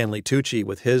help Stanley Tucci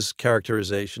with his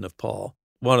characterization of Paul.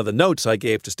 One of the notes I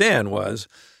gave to Stan was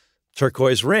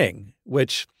turquoise ring,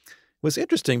 which was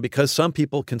interesting because some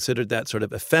people considered that sort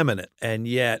of effeminate, and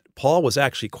yet Paul was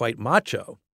actually quite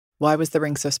macho. Why was the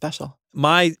ring so special?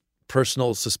 My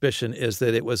personal suspicion is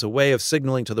that it was a way of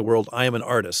signaling to the world, I am an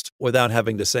artist, without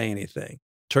having to say anything.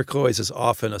 Turquoise is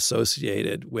often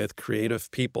associated with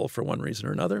creative people for one reason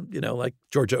or another, like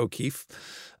Georgia O'Keeffe.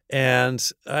 And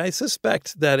I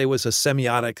suspect that it was a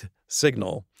semiotic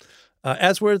signal,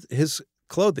 as were his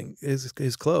clothing,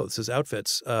 his clothes, his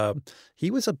outfits.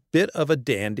 He was a bit of a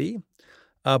dandy,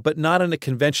 but not in a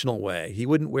conventional way. He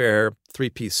wouldn't wear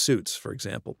three-piece suits, for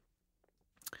example,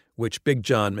 which Big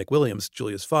John McWilliams,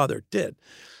 Julia's father, did,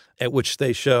 at which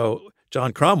they show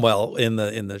John Cromwell in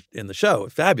the show.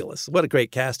 Fabulous. What a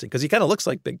great casting, because he kind of looks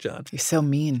like Big John. He's so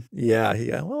mean.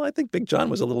 Yeah. Well, I think Big John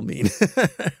was a little mean.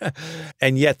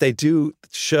 And yet they do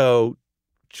show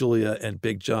Julia and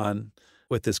Big John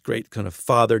with this great kind of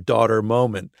father-daughter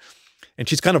moment. And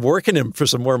she's kind of working him for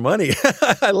some more money.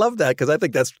 I love that because I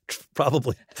think that's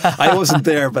probably, I wasn't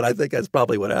there, but I think that's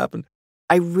probably what happened.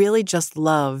 I really just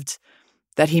loved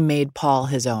that he made Paul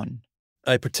his own.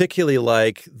 I particularly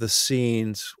like the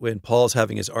scenes when Paul's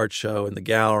having his art show in the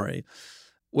gallery,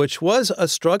 which was a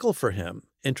struggle for him,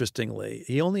 interestingly.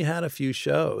 He only had a few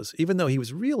shows, even though he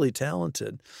was really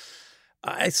talented.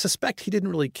 I suspect he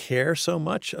didn't really care so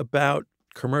much about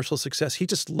commercial success. He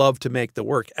just loved to make the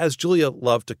work, as Julia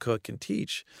loved to cook and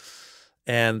teach.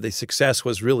 And the success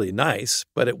was really nice,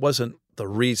 but it wasn't the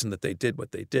reason that they did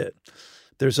what they did.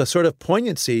 There's a sort of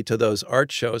poignancy to those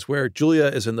art shows where Julia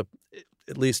is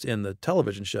at least in the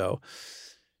television show,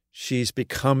 she's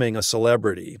becoming a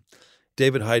celebrity.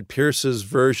 David Hyde Pierce's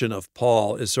version of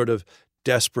Paul is sort of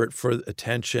desperate for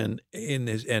attention and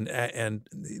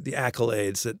the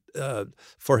accolades that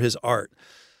for his art.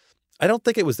 I don't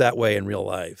think it was that way in real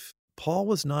life. Paul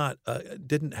was not,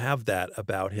 didn't have that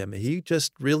about him. He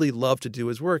just really loved to do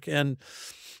his work, and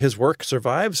his work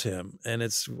survives him. And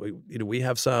it's, we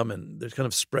have some, and they're kind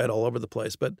of spread all over the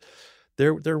place, but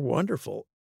they're wonderful.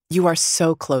 You are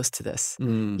so close to this.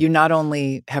 You not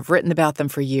only have written about them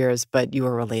for years, but you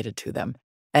are related to them.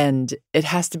 And it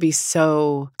has to be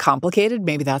so complicated.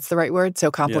 Maybe that's the right word.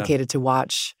 So complicated to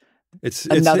watch. It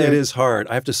is hard.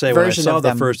 I have to say, when I saw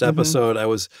the first episode,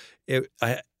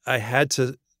 I had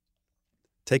to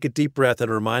take a deep breath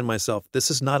and remind myself,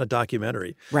 this is not a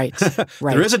documentary. Right.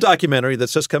 There is a documentary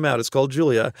that's just come out. It's called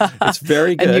Julia. It's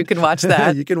very good. And you can watch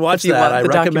that. You can watch that. I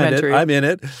recommend it. I'm in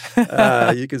it.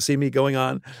 You can see me going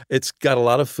on. It's got a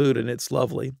lot of food and it's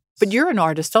lovely. But you're an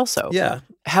artist also. Yeah.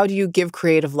 How do you give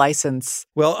creative license?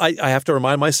 Well, I have to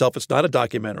remind myself it's not a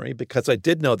documentary because I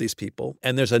did know these people.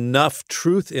 And there's enough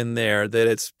truth in there that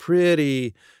it's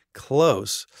pretty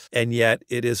close, and yet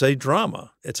it is a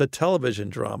drama. It's a television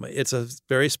drama. It's a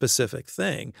very specific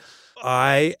thing.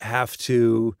 I have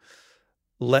to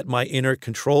let my inner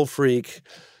control freak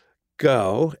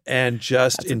go and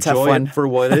just enjoy it for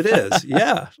what it is.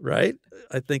 Yeah, right?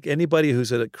 I think anybody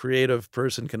who's a creative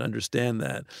person can understand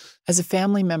that. As a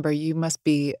family member, you must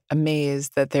be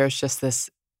amazed that there's just this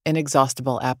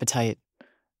inexhaustible appetite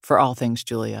for all things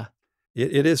Julia.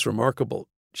 It is remarkable.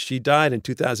 She died in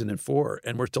 2004,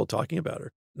 and we're still talking about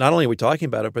her. Not only are we talking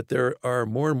about her, but there are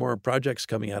more and more projects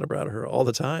coming out about her all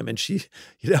the time. And she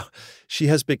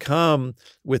has become,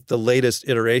 with the latest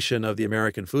iteration of the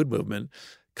American food movement,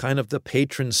 kind of the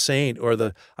patron saint,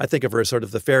 or I think of her as sort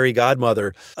of the fairy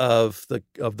godmother of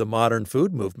the modern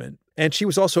food movement. And she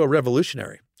was also a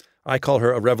revolutionary. I call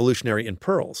her a revolutionary in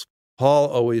pearls. Paul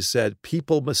always said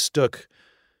people mistook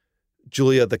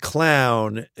Julia the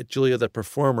clown, Julia the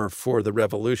performer for the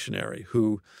revolutionary,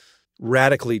 who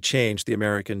radically changed the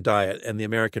American diet and the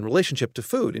American relationship to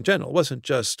food in general. It wasn't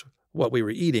just what we were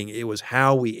eating. It was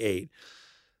how we ate,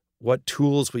 what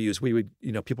tools we used. We would,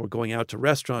 people were going out to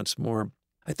restaurants more.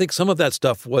 I think some of that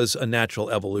stuff was a natural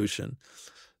evolution,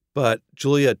 but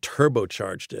Julia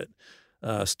turbocharged it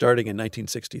starting in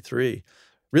 1963,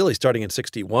 really starting in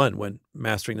 61 when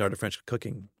Mastering the Art of French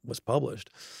Cooking was published.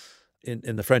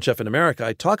 In The French Chef in America,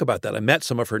 I talk about that. I met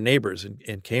some of her neighbors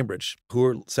in Cambridge who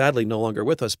are sadly no longer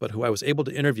with us, but who I was able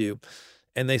to interview.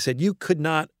 And they said, you could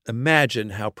not imagine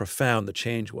how profound the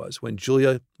change was when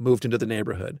Julia moved into the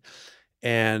neighborhood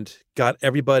and got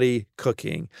everybody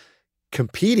cooking,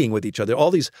 competing with each other. All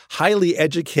these highly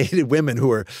educated women who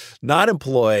were not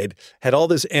employed had all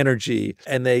this energy,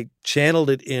 and they channeled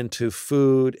it into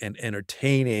food and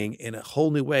entertaining in a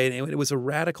whole new way. And it was a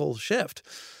radical shift.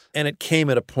 And it came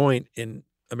at a point in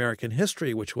American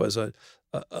history, which was a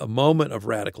moment of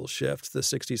radical shift, the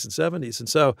 60s and 70s. And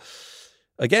so,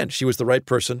 again, she was the right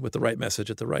person with the right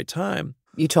message at the right time.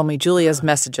 You told me Julia's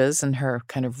messages and her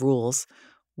kind of rules.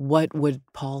 What would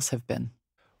Paul's have been?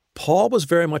 Paul was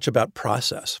very much about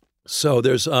process. So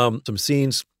there's some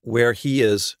scenes where he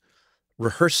is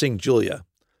rehearsing Julia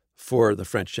for the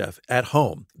French Chef at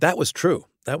home. That was true.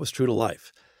 That was true to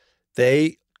life.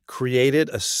 They created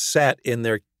a set in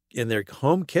their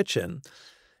home kitchen,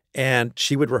 and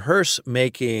she would rehearse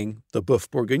making the boeuf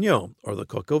bourguignon or the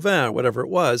coq au vin or whatever it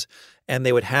was, and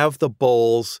they would have the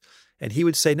bowls, and he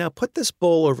would say, now put this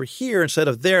bowl over here instead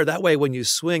of there. That way when you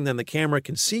swing, then the camera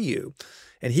can see you.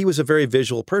 And he was a very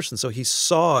visual person, so he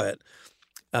saw it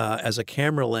as a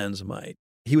camera lens might.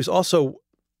 He was also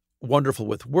wonderful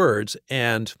with words,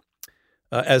 and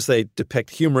as they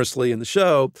depict humorously in the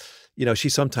show, she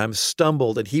sometimes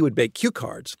stumbled, and he would make cue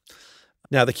cards.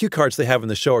 Now, the cue cards they have in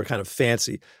the show are kind of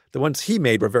fancy. The ones he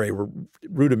made were very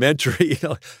rudimentary.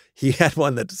 He had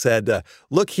one that said,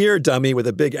 look here, dummy, with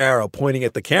a big arrow pointing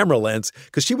at the camera lens,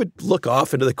 because she would look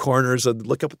off into the corners and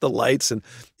look up at the lights. And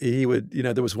he would,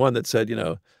 there was one that said,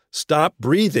 stop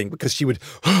breathing, because she would,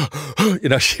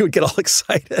 she would get all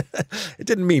excited. It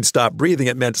didn't mean stop breathing.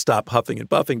 It meant stop huffing and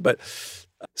puffing. But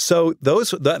so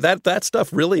that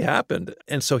stuff really happened.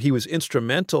 And so he was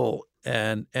instrumental.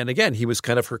 And again, he was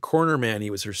kind of her corner man. He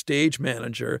was her stage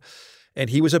manager. And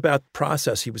he was about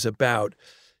process. He was about,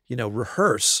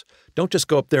 rehearse. Don't just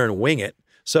go up there and wing it.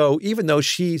 So even though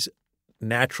she's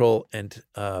natural and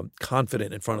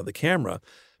confident in front of the camera,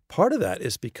 part of that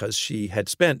is because she had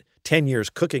spent 10 years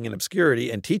cooking in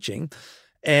obscurity and teaching.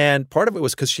 And part of it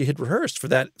was because she had rehearsed for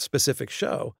that specific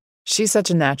show. She's such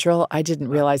a natural. I didn't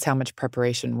realize how much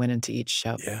preparation went into each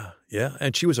show. Yeah.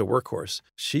 And she was a workhorse.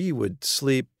 She would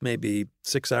sleep maybe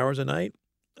 6 hours a night.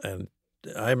 And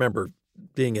I remember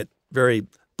being at very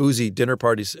boozy dinner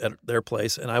parties at their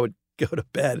place, and I would go to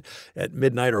bed at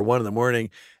midnight or 1 a.m.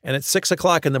 And at 6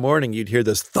 o'clock in the morning, you'd hear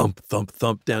this thump, thump,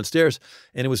 thump downstairs.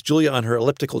 And it was Julia on her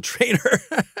elliptical trainer.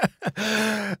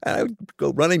 And I would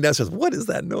go running downstairs. What is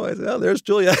that noise? Oh, there's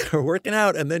Julia working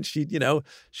out. And then she'd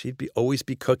always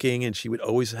be cooking, and she would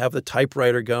always have the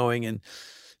typewriter going. And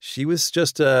she was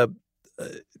just an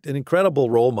incredible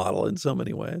role model in so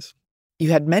many ways.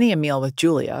 You had many a meal with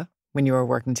Julia when you were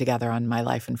working together on My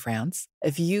Life in France.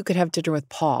 If you could have dinner with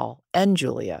Paul and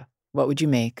Julia, what would you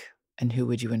make, and who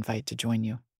would you invite to join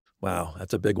you? Wow,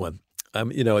 that's a big one.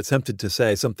 I'm tempted to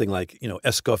say something like,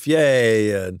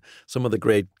 Escoffier and some of the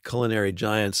great culinary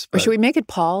giants. Or should we make it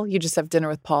Paul? You just have dinner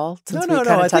with Paul? No.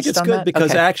 I think it's good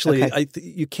because actually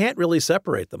you can't really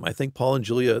separate them. I think Paul and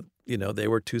Julia, they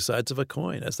were two sides of a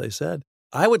coin, as they said.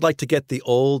 I'd like to get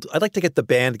the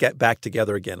band back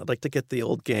together again. I'd like to get the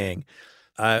old gang.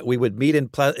 We would meet in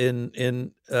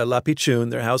La Pichoune,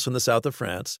 their house in the south of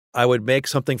France. I would make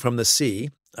something from the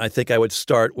sea. I think I would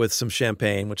start with some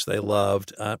champagne, which they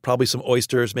loved, probably some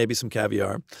oysters, maybe some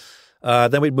caviar.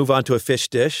 Then we'd move on to a fish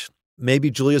dish, maybe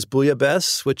Julia's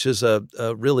bouillabaisse, which is a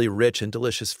really rich and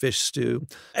delicious fish stew.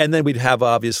 And then we'd have,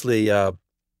 obviously, a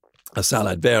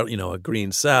salade vert, a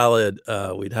green salad.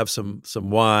 We'd have some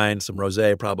wine, some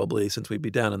rosé probably, since we'd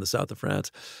be down in the south of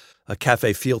France. A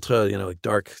café filtre,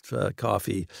 dark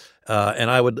coffee.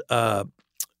 And I would,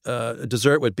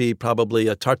 dessert would be probably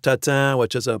a tarte tatin,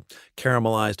 which is a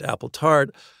caramelized apple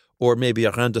tart, or maybe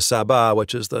a reine de Saba,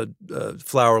 which is the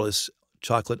flourless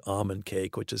chocolate almond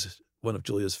cake, which is one of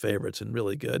Julia's favorites and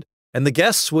really good. And the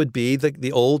guests would be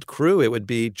the old crew. It would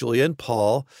be Julia and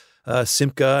Paul,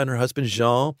 Simca and her husband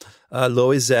Jean,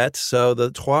 Loisette, so the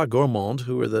Trois Gourmands,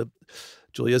 who were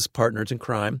Julia's partners in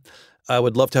crime. I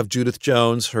would love to have Judith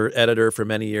Jones, her editor for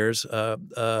many years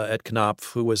at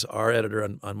Knopf, who was our editor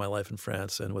on My Life in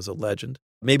France and was a legend.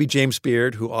 maybe James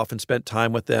Beard, who often spent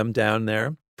time with them down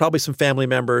there, probably some family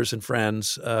members and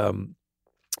friends. And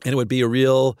it would be a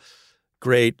real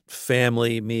great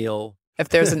family meal. If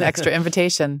there's an extra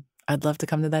invitation, I'd love to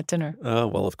come to that dinner. Oh,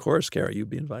 well, of course, Kara, you'd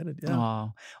be invited. Yeah.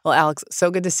 Oh, well, Alex, so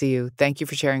good to see you. Thank you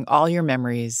for sharing all your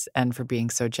memories and for being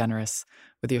so generous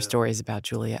with your stories about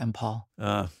Julia and Paul.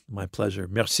 My pleasure.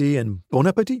 Merci and bon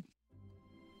appétit.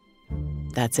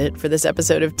 That's it for this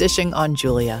episode of Dishing on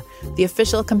Julia, the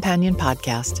official companion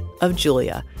podcast of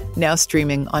Julia, now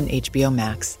streaming on HBO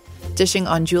Max. Dishing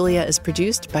on Julia is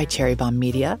produced by Cherry Bomb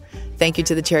Media. Thank you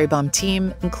to the Cherry Bomb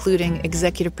team, including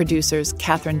executive producers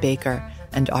Catherine Baker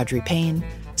and Audrey Payne,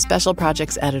 special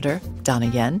projects editor Donna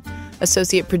Yen,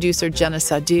 associate producer Jenna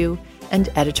Sadu, and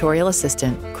editorial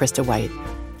assistant Krista White.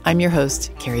 I'm your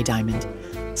host, Carrie Diamond.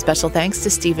 Special thanks to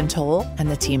Stephen Toll and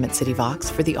the team at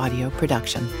CityVox for the audio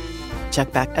production.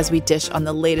 Check back as we dish on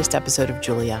the latest episode of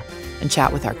Julia and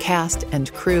chat with our cast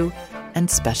and crew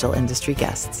and special industry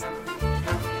guests.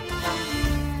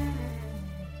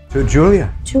 To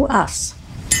Julia. To us.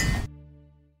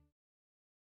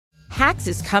 Hacks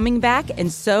is coming back,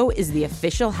 and so is the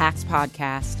official Hacks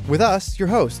podcast. With us, your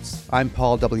hosts. I'm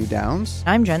Paul W. Downs.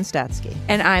 I'm Jen Statsky.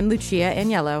 And I'm Lucia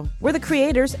Agnello. We're the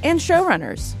creators and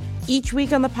showrunners. Each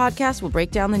week on the podcast, we'll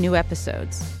break down the new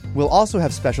episodes. We'll also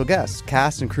have special guests,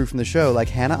 cast and crew from the show like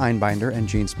Hannah Einbinder and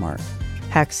Jean Smart.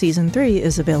 Hacks Season 3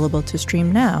 is available to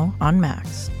stream now on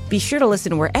Max. Be sure to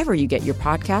listen wherever you get your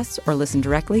podcasts or listen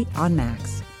directly on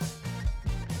Max.